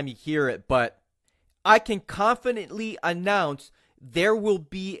the time you hear it, but I can confidently announce there will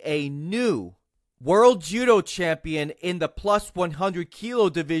be a new World Judo Champion in the plus 100 kilo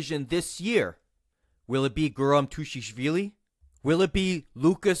division this year. Will it be Guram Tushishvili? Will it be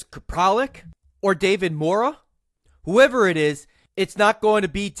Lucas Kapralik? Or David Mora? Whoever it is, it's not going to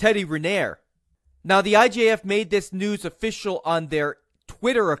be Teddy Riner. Now, the IJF made this news official on their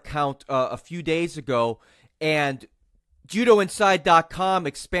Twitter account a few days ago, and JudoInside.com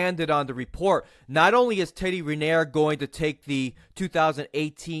expanded on the report. Not only is Teddy Riner going to take the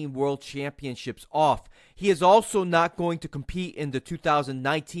 2018 World Championships off, he is also not going to compete in the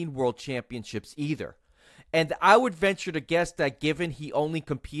 2019 World Championships either. And I would venture to guess that given he only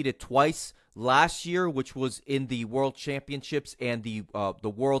competed twice last year, which was in the World Championships and the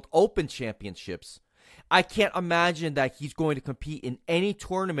World Open Championships, I can't imagine that he's going to compete in any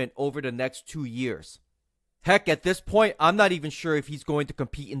tournament over the next 2 years. Heck, at this point, I'm not even sure if he's going to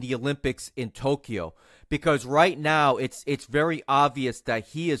compete in the Olympics in Tokyo, because right now it's very obvious that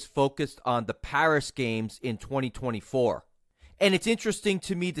he is focused on the Paris Games in 2024. And it's interesting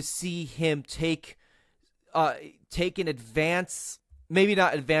to me to see him take an advance, maybe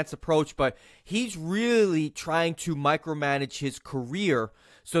not advanced approach, but he's really trying to micromanage his career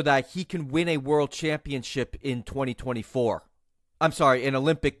so that he can win a world championship in 2024. I'm sorry, an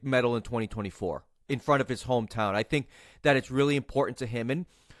Olympic medal in 2024 in front of his hometown. I think that it's really important to him. And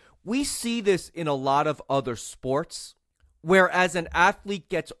we see this in a lot of other sports, where as an athlete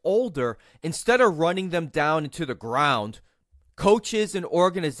gets older, instead of running them down into the ground, coaches and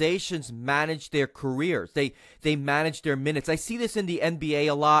organizations manage their careers. They manage their minutes. I see this in the NBA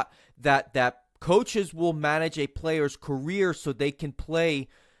a lot, that coaches will manage a player's career so they can play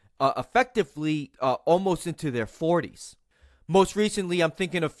effectively almost into their 40s. Most recently, I'm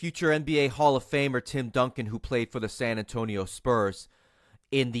thinking of future NBA Hall of Famer Tim Duncan, who played for the San Antonio Spurs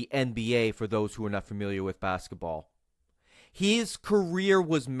in the NBA, for those who are not familiar with basketball. His career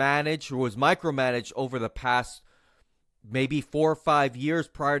was micromanaged over the past maybe 4 or 5 years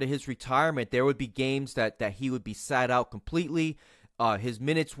prior to his retirement. There would be games that he would be sat out completely. His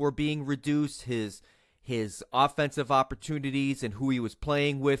minutes were being reduced. His offensive opportunities and who he was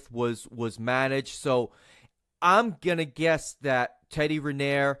playing with was managed. So I'm going to guess that Teddy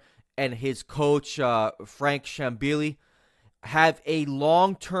Riner and his coach, Frank Shambili, have a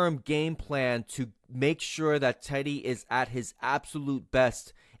long-term game plan to make sure that Teddy is at his absolute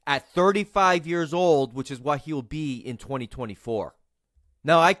best at 35 years old, which is what he'll be in 2024.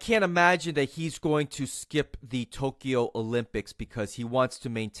 Now, I can't imagine that he's going to skip the Tokyo Olympics because he wants to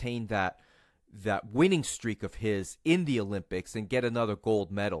maintain that winning streak of his in the Olympics and get another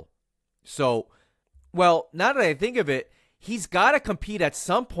gold medal. So, well, now that I think of it, he's got to compete at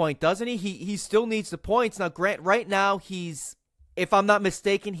some point, doesn't he? He still needs the points. Now, Grant, right now, he's, if I'm not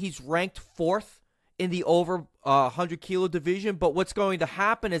mistaken, he's ranked 4th in the over 100 kilo division. But what's going to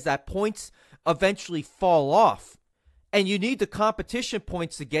happen is that points eventually fall off, and you need the competition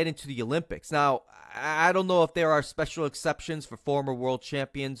points to get into the Olympics. Now, I don't know if there are special exceptions for former world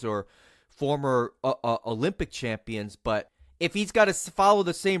champions or former Olympic champions, but if he's got to follow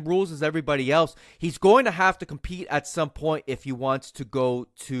the same rules as everybody else, he's going to have to compete at some point if he wants to go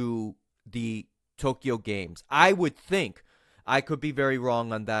to the Tokyo Games. I would think. I could be very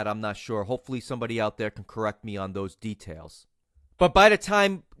wrong on that. I'm not sure. Hopefully somebody out there can correct me on those details. But by the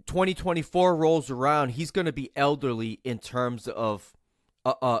time 2024 rolls around, he's going to be elderly in terms of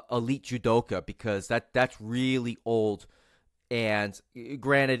elite judoka, because that's really old. And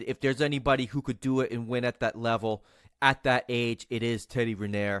granted, if there's anybody who could do it and win at that level, at that age, it is Teddy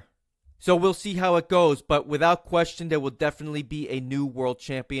Riner. So we'll see how it goes, but without question, there will definitely be a new world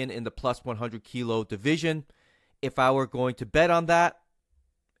champion in the plus 100 kilo division. If I were going to bet on that,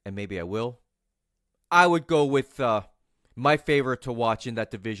 and maybe I will, I would go with my favorite to watch in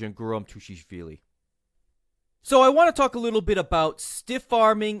that division, Guram Tushishvili. So I want to talk a little bit about stiff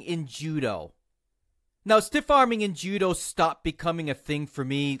arming in judo. Now, stiff arming in judo stopped becoming a thing for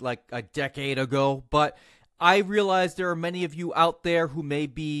me like a decade ago, but I realize there are many of you out there who may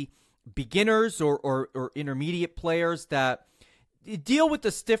be beginners or intermediate players that deal with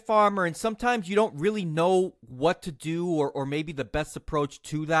the stiff armor, and sometimes you don't really know what to do or maybe the best approach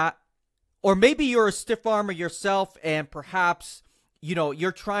to that. Or maybe you're a stiff armor yourself and perhaps,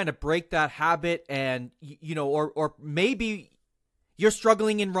 you're trying to break that habit, and, or maybe you're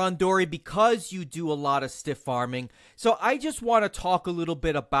struggling in randori because you do a lot of stiff arming. So I just want to talk a little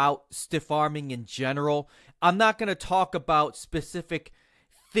bit about stiff arming in general. I'm not going to talk about specific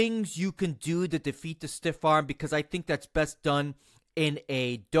things you can do to defeat the stiff arm, because I think that's best done in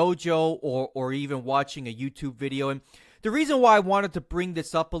a dojo or even watching a YouTube video. And the reason why I wanted to bring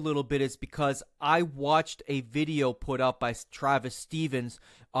this up a little bit is because I watched a video put up by Travis Stevens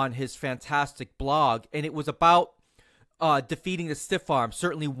on his fantastic blog, and it was about defeating the stiff arm.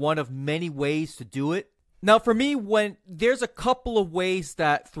 Certainly one of many ways to do it. Now, for me, there's a couple of ways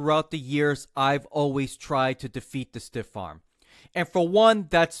that throughout the years I've always tried to defeat the stiff arm. And for one,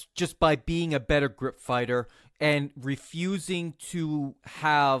 that's just by being a better grip fighter and refusing to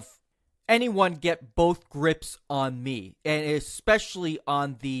have anyone get both grips on me, and especially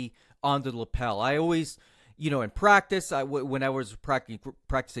on the lapel. I always, in practice, when I was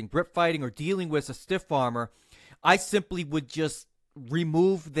practicing grip fighting or dealing with a stiff armor, I simply would just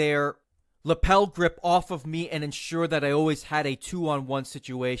remove their lapel grip off of me and ensure that I always had a 2-on-1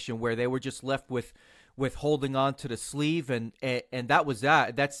 situation where they were just left with holding on to the sleeve, and that was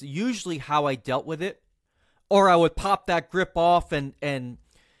that. That's usually how I dealt with it. Or I would pop that grip off and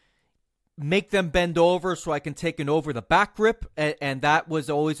make them bend over so I can take an over the back grip, and that was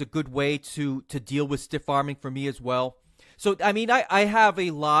always a good way to deal with stiff arming for me as well. So, I mean, I have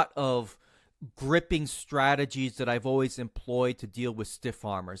a lot of gripping strategies that I've always employed to deal with stiff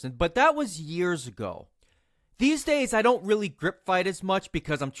armors, but that was years ago. These days, I don't really grip fight as much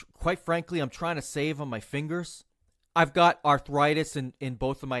because quite frankly, I'm trying to save on my fingers. I've got arthritis in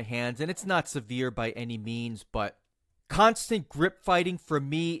both of my hands, and it's not severe by any means, but constant grip fighting for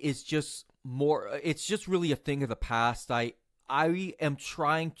me is just it's just really a thing of the past. I am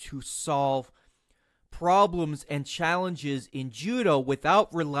trying to solve problems and challenges in judo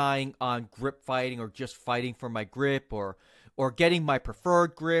without relying on grip fighting or just fighting for my grip or getting my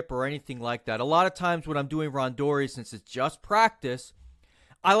preferred grip or anything like that. A lot of times when I'm doing randori, since it's just practice,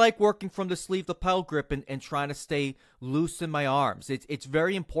 I like working from the sleeve lapel grip and trying to stay loose in my arms. It's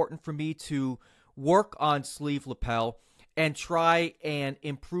very important for me to work on sleeve lapel and try and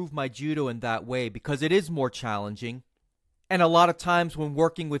improve my judo in that way because it is more challenging. And a lot of times when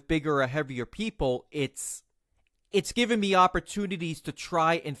working with bigger or heavier people, it's given me opportunities to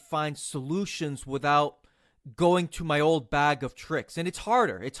try and find solutions without going to my old bag of tricks. And it's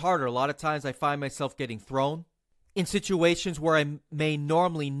harder. It's harder. A lot of times I find myself getting thrown in situations where I may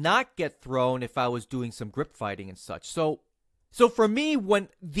normally not get thrown if I was doing some grip fighting and such. So for me,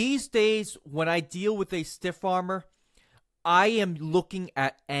 these days, when I deal with a stiff armor, I am looking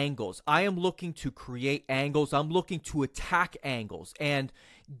at angles. I am looking to create angles. I'm looking to attack angles and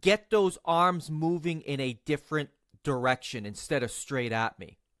get those arms moving in a different direction instead of straight at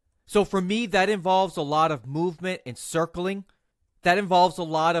me. So for me, that involves a lot of movement and circling. That involves a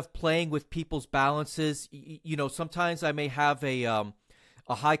lot of playing with people's balances. You know, sometimes I may have a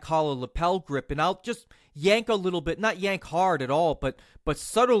high collar lapel grip, and I'll just yank a little bit, not yank hard at all, but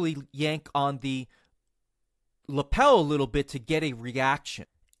subtly yank on the lapel a little bit to get a reaction.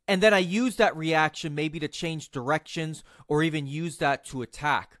 And then I use that reaction maybe to change directions or even use that to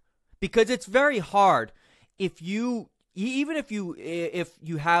attack. Because it's very hard if you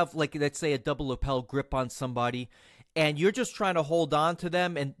have, like, let's say a double lapel grip on somebody and you're just trying to hold on to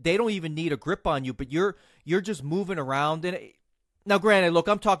them and they don't even need a grip on you, but you're just moving around. And now, granted, look,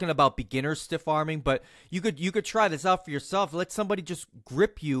 I'm talking about beginner stiff arming, but you could try this out for yourself. Let somebody just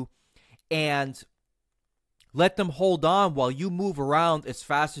grip you and let them hold on while you move around as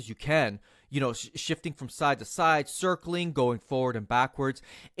fast as you can, you know, shifting from side to side, circling, going forward and backwards.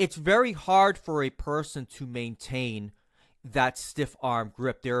 It's very hard for a person to maintain that stiff arm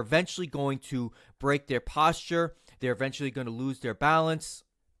grip. They're eventually going to break their posture. They're eventually going to lose their balance.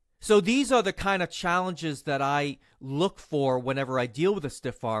 So these are the kind of challenges that I look for whenever I deal with a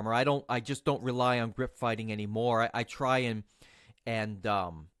stiff armor. I just don't rely on grip fighting anymore. I try and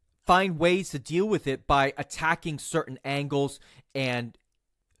find ways to deal with it by attacking certain angles and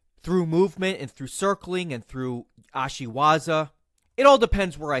through movement and through circling and through ashiwaza. It all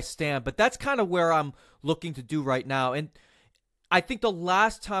depends where I stand, but that's kind of where I'm looking to do right now. And I think the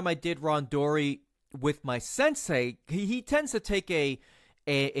last time I did randori with my sensei, he tends to take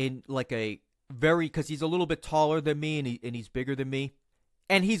because he's a little bit taller than me and he's bigger than me.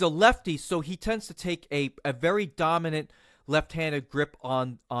 And he's a lefty, so he tends to take a very dominant left-handed grip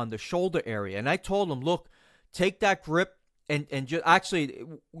on the shoulder area. And I told him, look, take that grip and just actually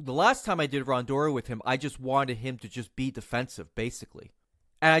the last time I did randori with him, I just wanted him to just be defensive, basically.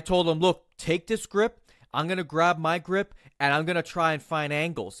 And I told him, look, take this grip. I'm going to grab my grip and I'm going to try and find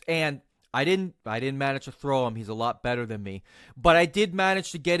angles. And I didn't manage to throw him. He's a lot better than me. But I did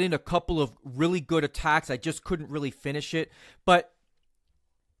manage to get in a couple of really good attacks. I just couldn't really finish it. But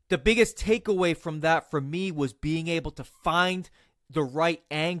the biggest takeaway from that for me was being able to find the right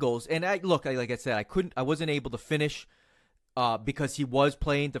angles. And like I said, I wasn't able to finish because he was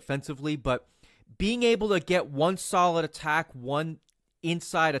playing defensively. But being able to get one solid attack, one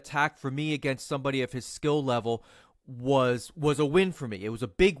inside attack for me against somebody of his skill level was a win for me. It was a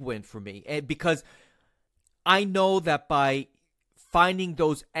big win for me, and because I know that by finding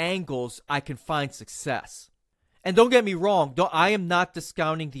those angles, I can find success. And don't get me wrong, I am not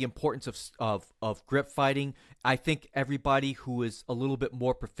discounting the importance of grip fighting. I think everybody who is a little bit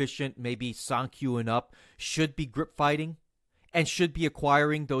more proficient, maybe Sankyu and up, should be grip fighting and should be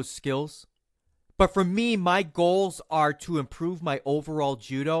acquiring those skills. But for me, my goals are to improve my overall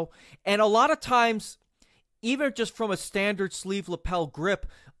judo. And a lot of times, even just from a standard sleeve lapel grip,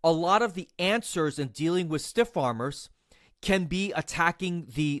 a lot of the answers in dealing with stiff armors can be attacking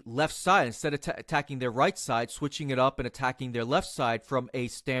the left side instead of attacking their right side, switching it up and attacking their left side from a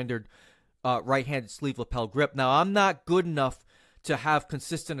standard right-handed sleeve lapel grip. Now, I'm not good enough to have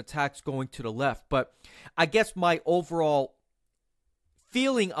consistent attacks going to the left, but I guess my overall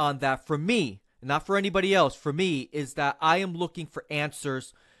feeling on that for me, not for anybody else, for me, is that I am looking for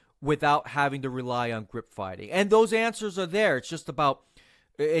answers without having to rely on grip fighting. And those answers are there.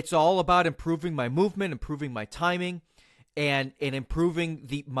 It's all about improving my movement, improving my timing, and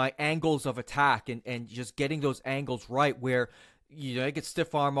improving my angles of attack, and just getting those angles right where, I can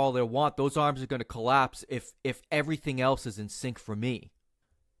stiff arm all they want. Those arms are going to collapse if everything else is in sync for me.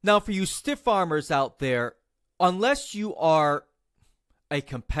 Now, for you stiff armers out there, unless you are a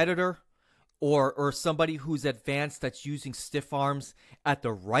competitor or somebody who's advanced that's using stiff arms at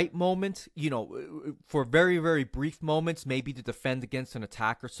the right moment, for very, very brief moments, maybe to defend against an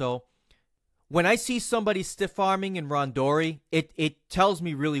attack or so. When I see somebody stiff arming in randori, it tells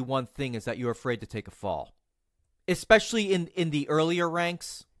me really one thing, is that you're afraid to take a fall. Especially in the earlier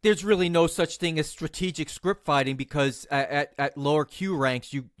ranks, there's really no such thing as strategic script fighting, because at lower Q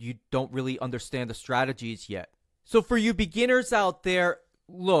ranks, you don't really understand the strategies yet. So for you beginners out there,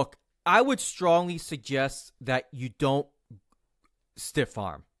 look, I would strongly suggest that you don't stiff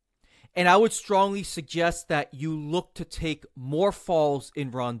arm. And I would strongly suggest that you look to take more falls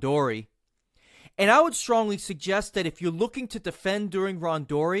in randori. And I would strongly suggest that if you're looking to defend during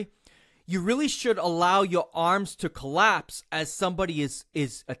randori, you really should allow your arms to collapse as somebody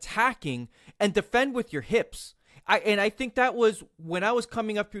is attacking, and defend with your hips. I think that was when I was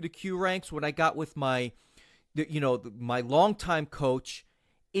coming up through the Q ranks, when I got with my longtime coach,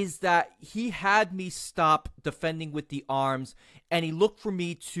 is that he had me stop defending with the arms, and he looked for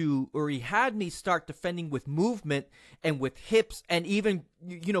me he had me start defending with movement and with hips, and even,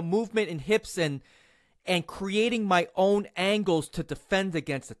 movement and hips, and creating my own angles to defend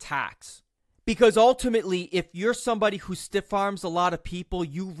against attacks. Because ultimately, if you're somebody who stiff arms a lot of people,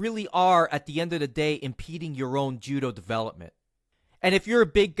 you really are, at the end of the day, impeding your own judo development. And if you're a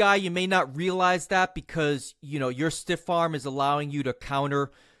big guy, you may not realize that, because, your stiff arm is allowing you to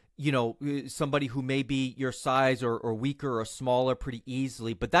counter, somebody who may be your size or weaker or smaller pretty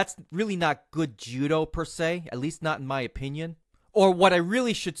easily. But that's really not good judo per se, at least not in my opinion. Or what I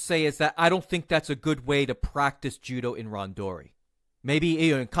really should say is that I don't think that's a good way to practice judo in randori.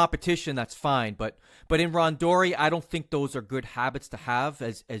 Maybe in competition, that's fine. But in randori, I don't think those are good habits to have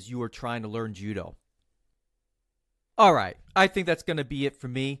as you are trying to learn judo. All right, I think that's going to be it for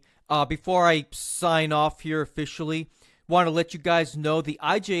me. Before I sign off here officially, want to let you guys know the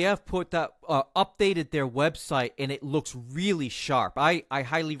IJF updated their website, and it looks really sharp. I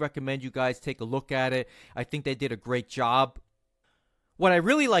highly recommend you guys take a look at it. I think they did a great job. What I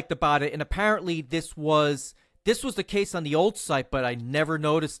really liked about it, and apparently this was the case on the old site, but I never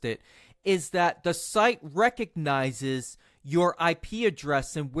noticed it, is that the site recognizes your IP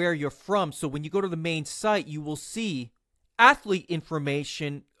address and where you're from. So when you go to the main site, you will see athlete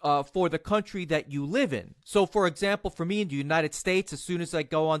information for the country that you live in. So for example, for me in the United States, as soon as I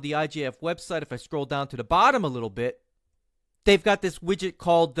go on the IJF website, if I scroll down to the bottom a little bit, they've got this widget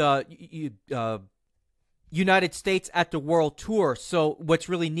called United States at the World Tour. So what's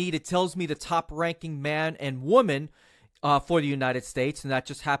really neat, it tells me the top ranking man and woman for the United States, and that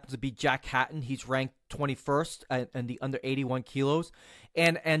just happens to be Jack Hatton. He's ranked 21st in the under 81 kilos.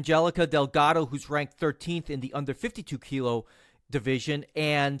 And Angelica Delgado, who's ranked 13th in the under 52 kilo division.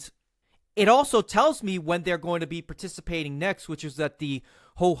 And it also tells me when they're going to be participating next, which is at the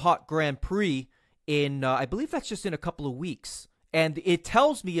Ho Hot Grand Prix in, I believe that's just in a couple of weeks. And it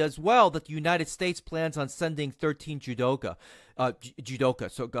tells me as well that the United States plans on sending 13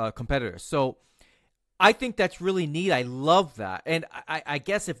 competitors. So I think that's really neat. I love that. And I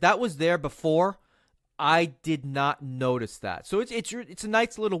guess if that was there before, I did not notice that. So it's a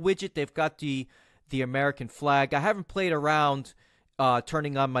nice little widget. They've got the American flag. I haven't played around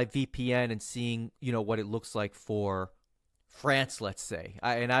turning on my VPN and seeing, what it looks like for France, let's say.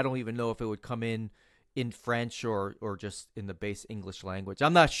 And I don't even know if it would come in French or just in the base English language.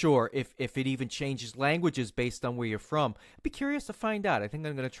 I'm not sure if it even changes languages based on where you're from. I'd be curious to find out. I think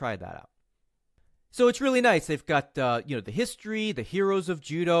I'm going to try that out. So it's really nice. They've got, the history, the heroes of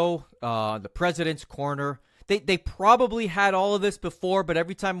judo, the president's corner. They probably had all of this before, but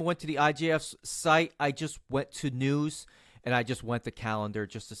every time I went to the IJF site, I just went to news, and I just went to calendar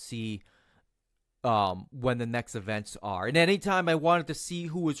just to see when the next events are. And anytime I wanted to see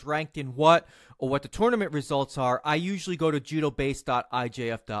who was ranked in what or what the tournament results are, I usually go to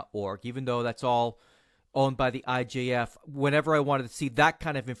judobase.ijf.org, even though that's all owned by the IJF. Whenever I wanted to see that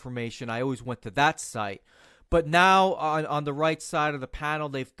kind of information, I always went to that site. But now on the right side of the panel,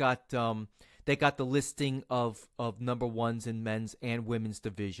 they've got they got the listing of number ones in men's and women's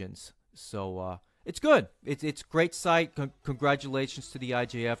divisions. So it's good. It's a great site. Congratulations to the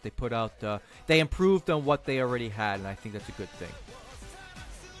IJF. They put out they improved on what they already had, and I think that's a good thing.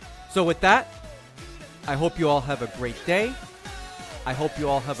 So with that, I hope you all have a great day. I hope you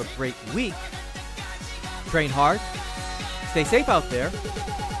all have a great week. Train hard. Stay safe out there.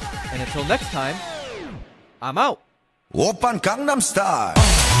 And until next time, I'm out. Oppan Gangnam Style.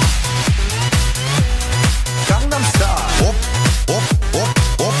 Gangnam Style.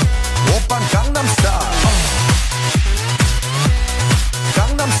 Oppan Gangnam Style.